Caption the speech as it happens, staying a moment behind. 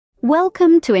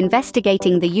Welcome to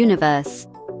Investigating the Universe.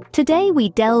 Today we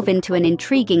delve into an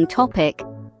intriguing topic,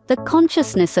 the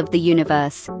consciousness of the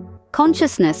universe.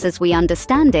 Consciousness, as we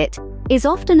understand it, is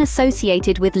often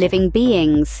associated with living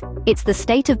beings. It's the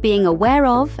state of being aware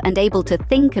of and able to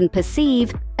think and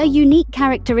perceive, a unique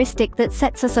characteristic that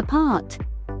sets us apart.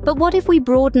 But what if we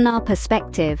broaden our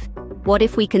perspective? What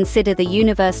if we consider the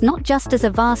universe not just as a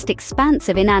vast expanse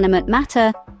of inanimate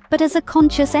matter, but as a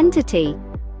conscious entity?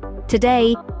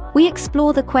 Today, we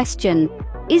explore the question,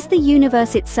 is the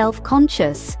universe itself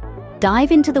conscious?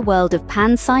 Dive into the world of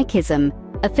Panpsychism,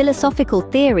 a philosophical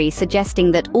theory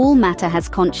suggesting that all matter has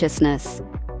consciousness.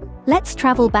 Let's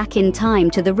travel back in time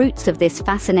to the roots of this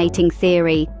fascinating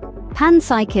theory.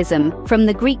 Panpsychism, from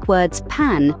the Greek words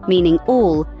pan, meaning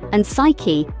all, and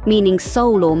psyche, meaning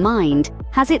soul or mind,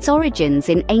 has its origins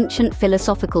in ancient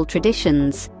philosophical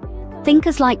traditions.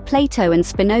 Thinkers like Plato and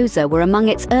Spinoza were among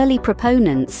its early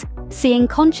proponents, seeing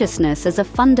consciousness as a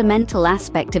fundamental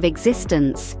aspect of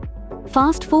existence.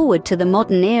 Fast forward to the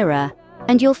modern era,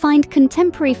 and you'll find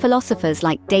contemporary philosophers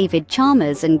like David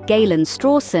Chalmers and Galen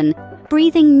Strawson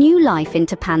breathing new life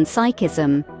into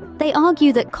panpsychism. They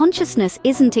argue that consciousness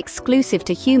isn't exclusive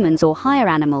to humans or higher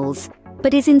animals,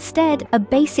 but is instead a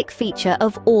basic feature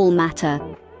of all matter.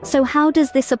 So how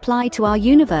does this apply to our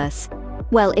universe?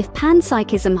 Well, if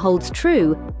panpsychism holds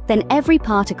true, then every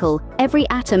particle, every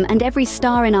atom, and every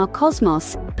star in our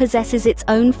cosmos possesses its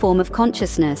own form of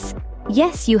consciousness.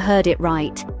 Yes, you heard it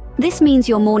right. This means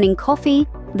your morning coffee,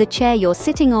 the chair you're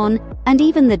sitting on, and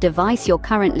even the device you're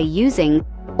currently using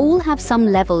all have some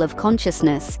level of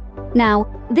consciousness. Now,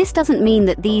 this doesn't mean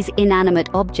that these inanimate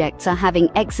objects are having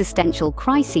existential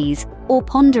crises or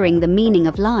pondering the meaning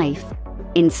of life.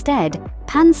 Instead,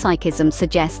 panpsychism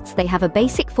suggests they have a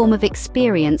basic form of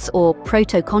experience or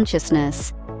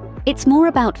proto-consciousness. It's more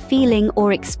about feeling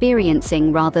or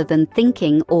experiencing rather than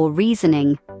thinking or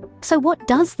reasoning. So what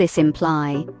does this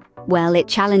imply? Well, it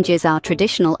challenges our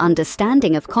traditional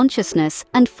understanding of consciousness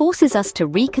and forces us to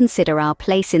reconsider our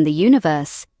place in the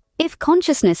universe. If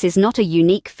consciousness is not a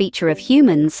unique feature of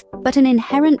humans, but an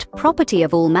inherent property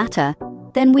of all matter,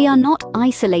 then we are not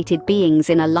isolated beings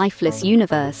in a lifeless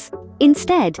universe.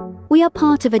 Instead, we are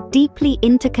part of a deeply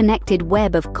interconnected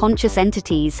web of conscious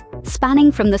entities,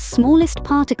 spanning from the smallest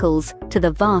particles to the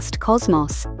vast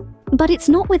cosmos. But it's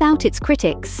not without its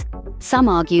critics. Some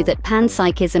argue that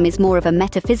panpsychism is more of a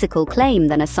metaphysical claim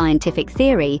than a scientific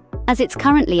theory, as it's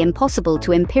currently impossible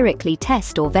to empirically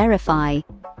test or verify.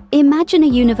 Imagine a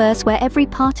universe where every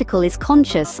particle is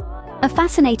conscious. A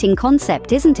fascinating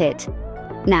concept, isn't it?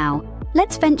 Now,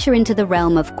 let's venture into the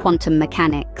realm of quantum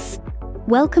mechanics.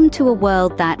 Welcome to a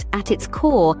world that, at its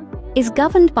core, is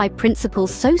governed by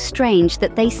principles so strange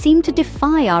that they seem to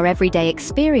defy our everyday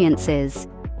experiences.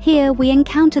 Here we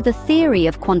encounter the theory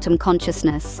of quantum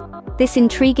consciousness. This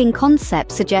intriguing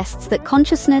concept suggests that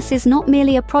consciousness is not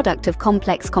merely a product of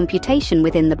complex computation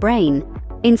within the brain.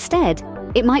 Instead,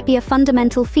 it might be a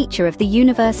fundamental feature of the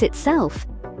universe itself,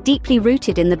 deeply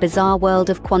rooted in the bizarre world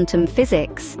of quantum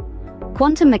physics.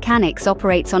 Quantum mechanics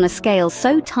operates on a scale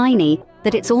so tiny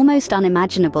that it's almost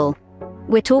unimaginable.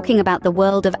 We're talking about the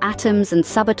world of atoms and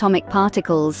subatomic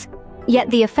particles, yet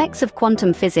the effects of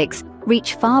quantum physics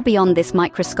reach far beyond this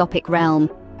microscopic realm.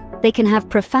 They can have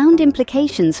profound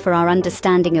implications for our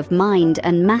understanding of mind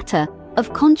and matter,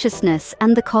 of consciousness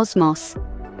and the cosmos.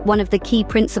 One of the key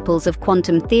principles of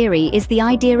quantum theory is the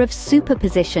idea of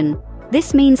superposition.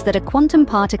 This means that a quantum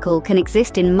particle can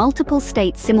exist in multiple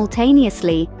states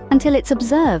simultaneously until it's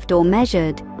observed or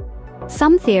measured.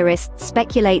 Some theorists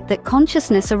speculate that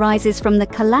consciousness arises from the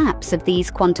collapse of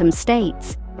these quantum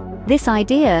states. This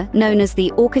idea, known as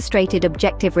the orchestrated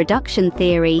objective reduction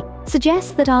theory,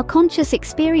 suggests that our conscious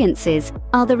experiences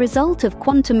are the result of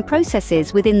quantum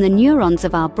processes within the neurons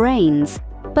of our brains.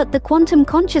 But the quantum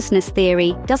consciousness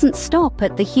theory doesn't stop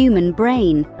at the human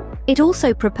brain. It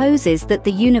also proposes that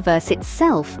the universe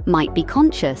itself might be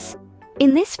conscious.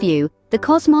 In this view, the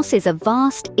cosmos is a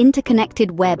vast,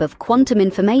 interconnected web of quantum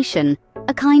information,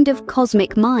 a kind of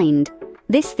cosmic mind.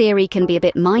 This theory can be a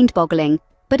bit mind-boggling,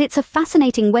 but it's a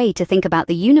fascinating way to think about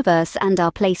the universe and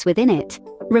our place within it.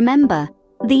 Remember,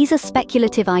 these are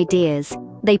speculative ideas.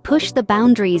 They push the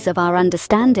boundaries of our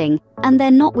understanding, and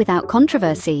they're not without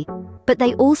controversy. But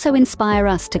they also inspire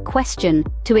us to question,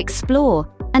 to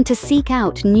explore, and to seek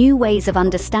out new ways of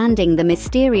understanding the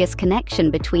mysterious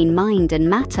connection between mind and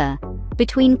matter,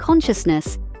 between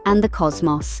consciousness and the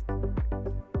cosmos.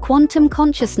 Quantum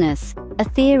consciousness, a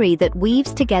theory that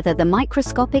weaves together the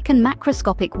microscopic and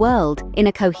macroscopic world in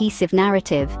a cohesive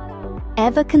narrative.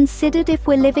 Ever considered if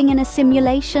we're living in a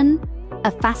simulation?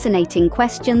 a fascinating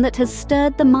question that has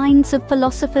stirred the minds of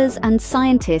philosophers and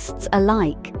scientists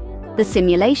alike. The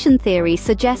simulation theory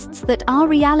suggests that our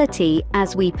reality,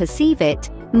 as we perceive it,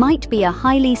 might be a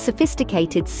highly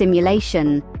sophisticated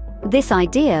simulation. This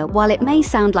idea, while it may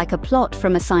sound like a plot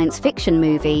from a science fiction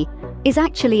movie, is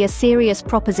actually a serious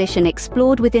proposition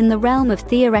explored within the realm of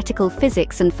theoretical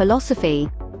physics and philosophy.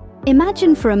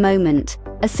 Imagine for a moment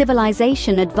a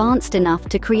civilization advanced enough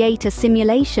to create a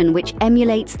simulation which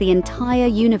emulates the entire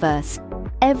universe.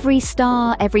 Every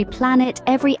star, every planet,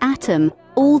 every atom,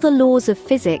 all the laws of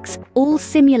physics, all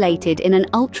simulated in an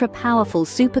ultra-powerful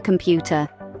supercomputer.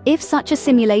 If such a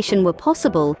simulation were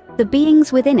possible, the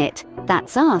beings within it,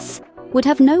 that's us, would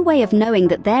have no way of knowing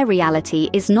that their reality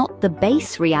is not the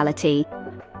base reality.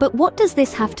 But what does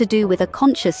this have to do with a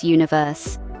conscious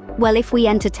universe? Well, if we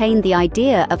entertain the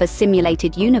idea of a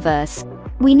simulated universe,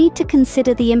 we need to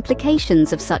consider the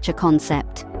implications of such a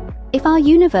concept. If our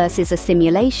universe is a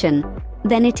simulation,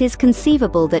 then it is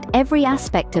conceivable that every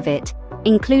aspect of it,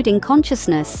 including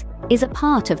consciousness, is a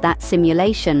part of that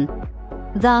simulation.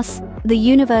 Thus, the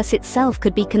universe itself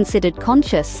could be considered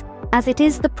conscious, as it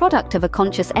is the product of a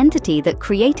conscious entity that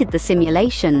created the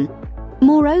simulation.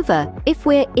 Moreover, if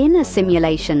we're in a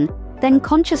simulation, then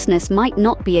consciousness might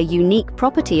not be a unique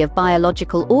property of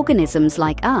biological organisms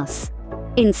like us.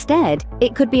 Instead,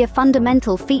 it could be a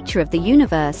fundamental feature of the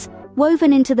universe,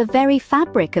 woven into the very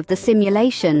fabric of the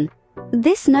simulation.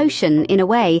 This notion, in a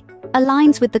way,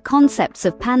 aligns with the concepts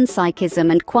of panpsychism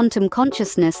and quantum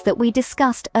consciousness that we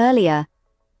discussed earlier.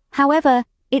 However,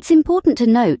 it's important to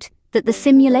note that the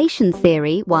simulation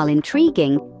theory, while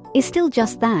intriguing, is still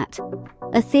just that,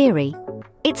 a theory.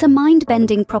 It's a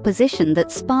mind-bending proposition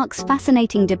that sparks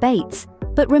fascinating debates,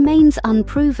 but remains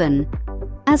unproven.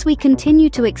 As we continue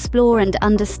to explore and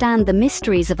understand the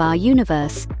mysteries of our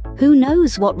universe, who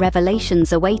knows what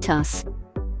revelations await us?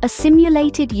 A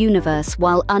simulated universe,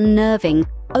 while unnerving,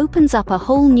 opens up a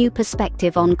whole new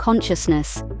perspective on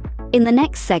consciousness. In the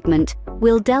next segment,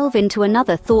 we'll delve into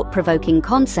another thought-provoking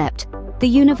concept, the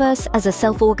universe as a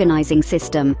self-organizing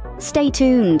system. Stay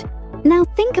tuned! Now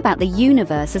think about the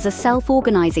universe as a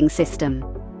self-organizing system.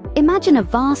 Imagine a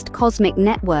vast cosmic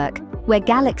network where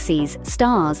galaxies,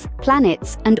 stars,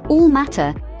 planets, and all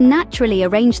matter naturally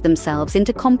arrange themselves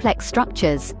into complex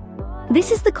structures.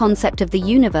 This is the concept of the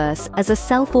universe as a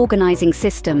self-organizing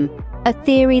system, a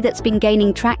theory that's been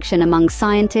gaining traction among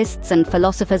scientists and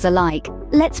philosophers alike.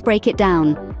 Let's break it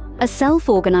down. A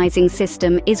self-organizing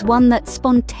system is one that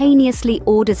spontaneously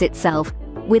orders itself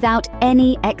without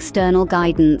any external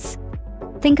guidance.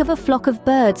 Think of a flock of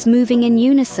birds moving in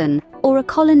unison, or a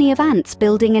colony of ants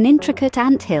building an intricate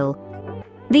anthill.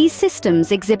 These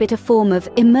systems exhibit a form of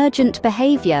emergent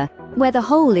behavior, where the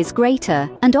whole is greater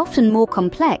and often more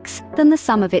complex than the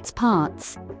sum of its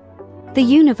parts. The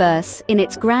universe, in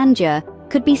its grandeur,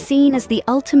 could be seen as the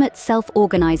ultimate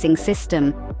self-organizing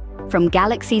system. From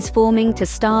galaxies forming to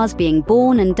stars being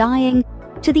born and dying,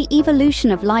 to the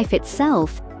evolution of life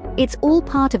itself, it's all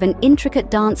part of an intricate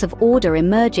dance of order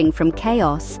emerging from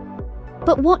chaos.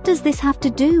 But what does this have to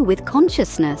do with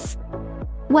consciousness?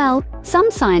 Well,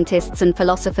 some scientists and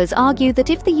philosophers argue that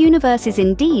if the universe is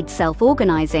indeed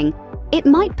self-organizing, it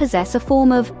might possess a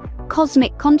form of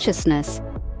cosmic consciousness.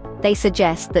 They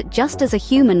suggest that just as a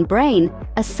human brain,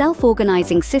 a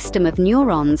self-organizing system of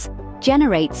neurons,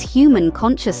 generates human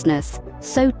consciousness,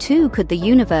 so too could the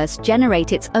universe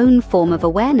generate its own form of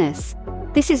awareness.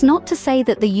 This is not to say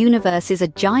that the universe is a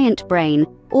giant brain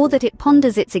or that it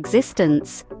ponders its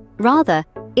existence. Rather,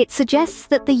 it suggests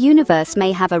that the universe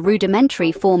may have a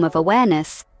rudimentary form of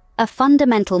awareness, a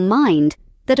fundamental mind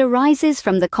that arises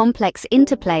from the complex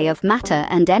interplay of matter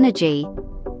and energy.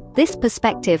 This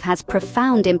perspective has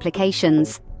profound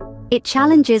implications. It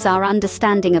challenges our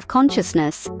understanding of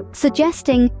consciousness,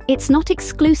 suggesting it's not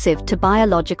exclusive to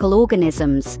biological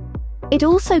organisms. It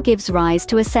also gives rise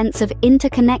to a sense of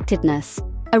interconnectedness,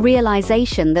 a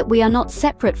realization that we are not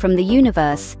separate from the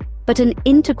universe, but an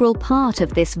integral part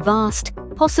of this vast,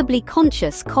 possibly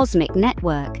conscious cosmic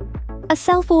network. A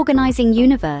self-organizing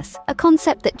universe, a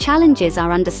concept that challenges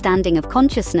our understanding of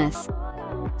consciousness.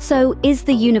 So, is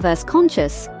the universe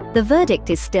conscious? The verdict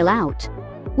is still out.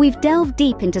 We've delved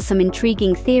deep into some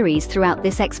intriguing theories throughout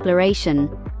this exploration.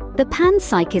 The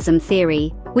panpsychism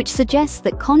theory, which suggests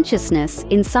that consciousness,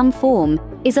 in some form,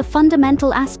 is a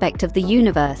fundamental aspect of the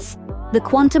universe. The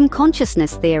quantum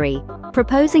consciousness theory,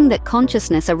 proposing that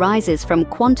consciousness arises from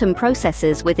quantum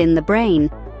processes within the brain.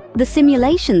 The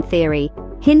simulation theory,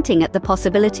 hinting at the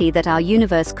possibility that our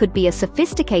universe could be a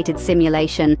sophisticated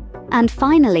simulation. And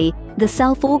finally, the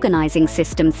self-organizing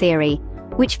system theory,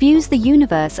 which views the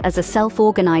universe as a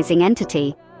self-organizing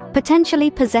entity. potentially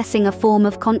possessing a form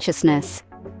of consciousness.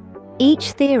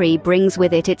 Each theory brings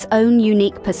with it its own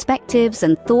unique perspectives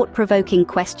and thought-provoking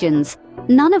questions,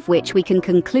 none of which we can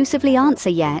conclusively answer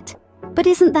yet. But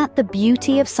isn't that the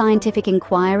beauty of scientific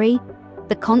inquiry?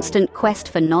 The constant quest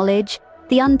for knowledge,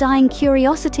 the undying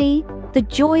curiosity, the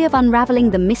joy of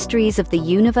unraveling the mysteries of the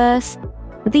universe?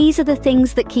 These are the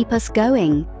things that keep us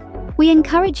going. We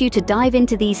encourage you to dive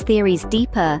into these theories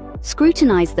deeper,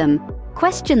 scrutinize them,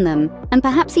 question them, and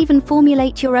perhaps even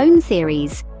formulate your own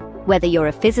theories. Whether you're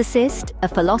a physicist, a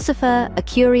philosopher, a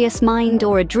curious mind,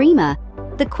 or a dreamer,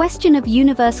 the question of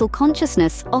universal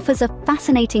consciousness offers a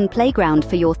fascinating playground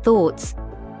for your thoughts.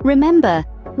 Remember,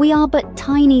 we are but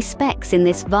tiny specks in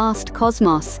this vast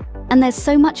cosmos, and there's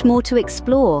so much more to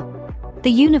explore.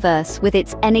 The universe, with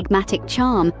its enigmatic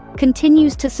charm,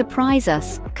 continues to surprise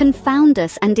us, confound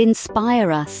us, and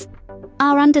inspire us.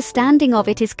 Our understanding of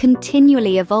it is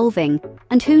continually evolving,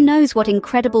 and who knows what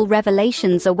incredible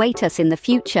revelations await us in the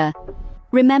future.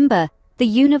 Remember, the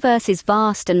universe is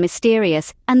vast and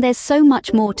mysterious, and there's so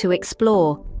much more to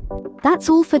explore. That's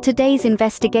all for today's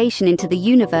investigation into the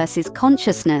universe's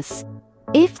consciousness.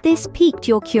 If this piqued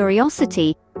your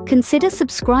curiosity, consider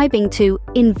subscribing to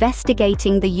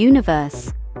Investigating the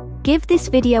Universe. Give this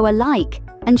video a like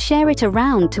and share it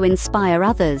around to inspire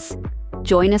others.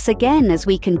 Join us again as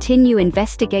we continue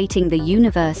investigating the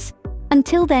universe.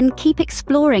 Until then, keep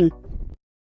exploring,